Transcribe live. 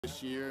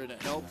this year, and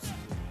it helps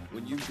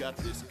when you've got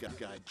this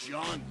guy,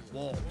 John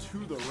Wall,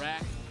 to the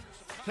rack,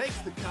 takes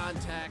the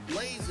contact,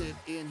 lays it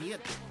in. He had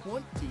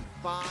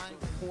 25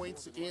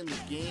 points in the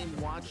game.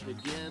 Watch it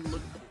again.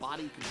 Look at the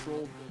body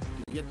control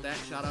to get that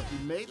shot up.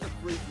 He made the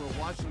free throw.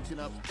 Washington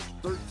up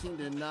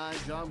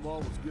 13-9. John Wall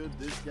was good.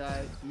 This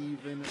guy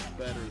even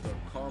better, though.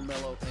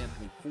 Carmelo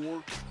Anthony,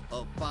 4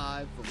 of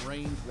 5 from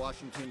range.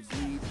 Washington's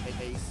lead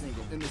a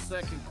single. In the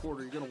second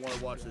quarter, you're going to want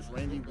to watch this.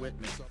 Randy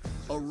Whitman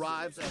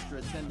arrives after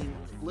attending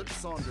Flip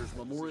Saunders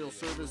Memorial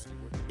Service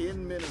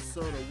in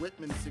Minnesota.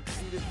 Whitman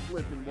succeeded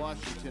Flip in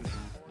Washington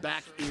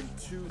back in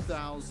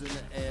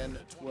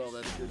 2012.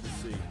 That's good to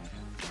see.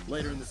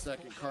 Later in the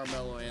second,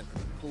 Carmelo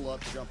Anthony,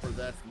 pull-up jumper,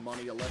 that's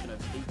money. 11 of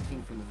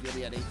 18 from the field.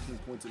 He had 18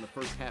 points in the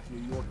first half.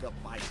 New York up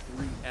by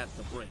 3 at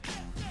the break.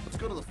 Let's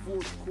go to the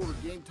fourth quarter.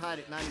 Game tied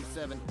at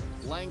 97.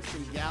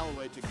 Langston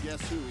Galloway to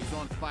guess who? He's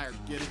on fire.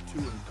 Get it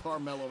to him.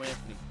 Carmelo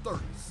Anthony,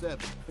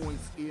 37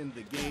 points in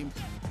the game.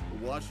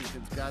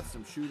 Washington's got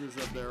some shooters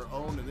of their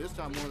own, and this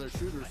time one of their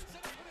shooters,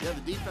 the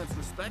defense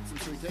respects him,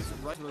 so he takes it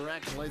right to the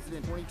rack and lays it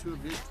in. 22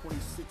 of his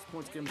 26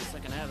 points came in the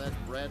second half. That's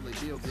Bradley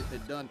Beal getting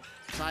it done.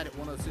 Tied at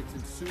 106.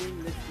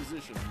 Ensuing Knicks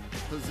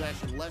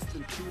possession. Less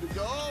than 2 to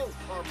go. Oh,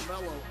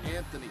 Carmelo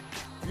Anthony.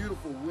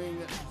 Beautiful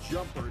wing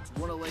jumper. It's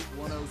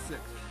 108-106.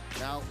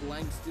 Now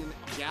Langston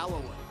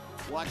Galloway.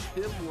 Watch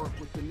him work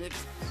with the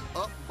Knicks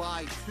up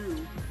by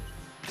 2.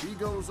 He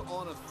goes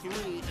on a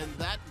 3, and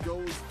that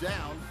goes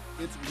down.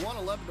 It's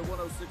 111-106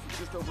 with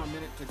just over a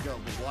minute to go,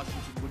 but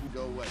Washington wouldn't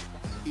go away.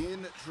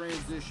 In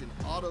transition,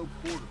 Otto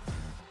Porter.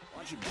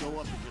 Watch him go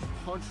up and just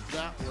punch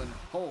that one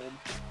home.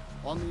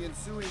 On the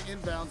ensuing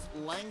inbounds,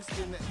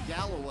 Langston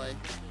Galloway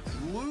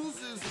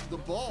loses the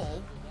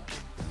ball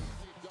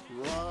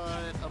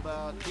right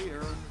about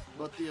here,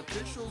 but the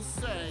officials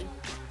say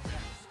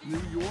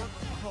New York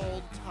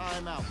called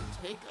timeout.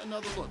 Take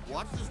another look.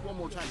 Watch this one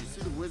more time. You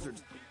see the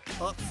Wizards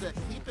upset.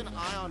 Keep an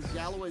eye on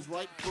Galloway's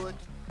right foot.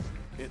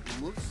 It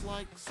looks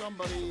like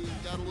somebody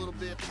got a little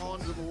bit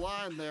onto the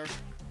line there.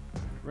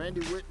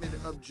 Randy Whitman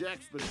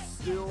objects, but it's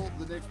still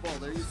the Knicks ball.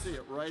 There you see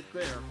it right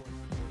there.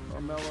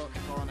 Carmelo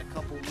on a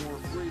couple more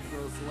free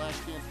throws. The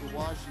last chance for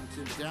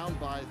Washington. Down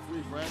by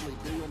 3. Bradley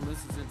Beal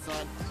misses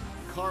inside.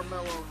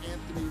 Carmelo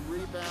Anthony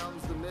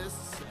rebounds the miss,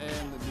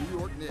 and the New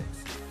York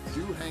Knicks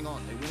do hang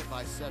on. They win it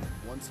by 7,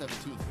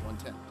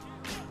 117-110.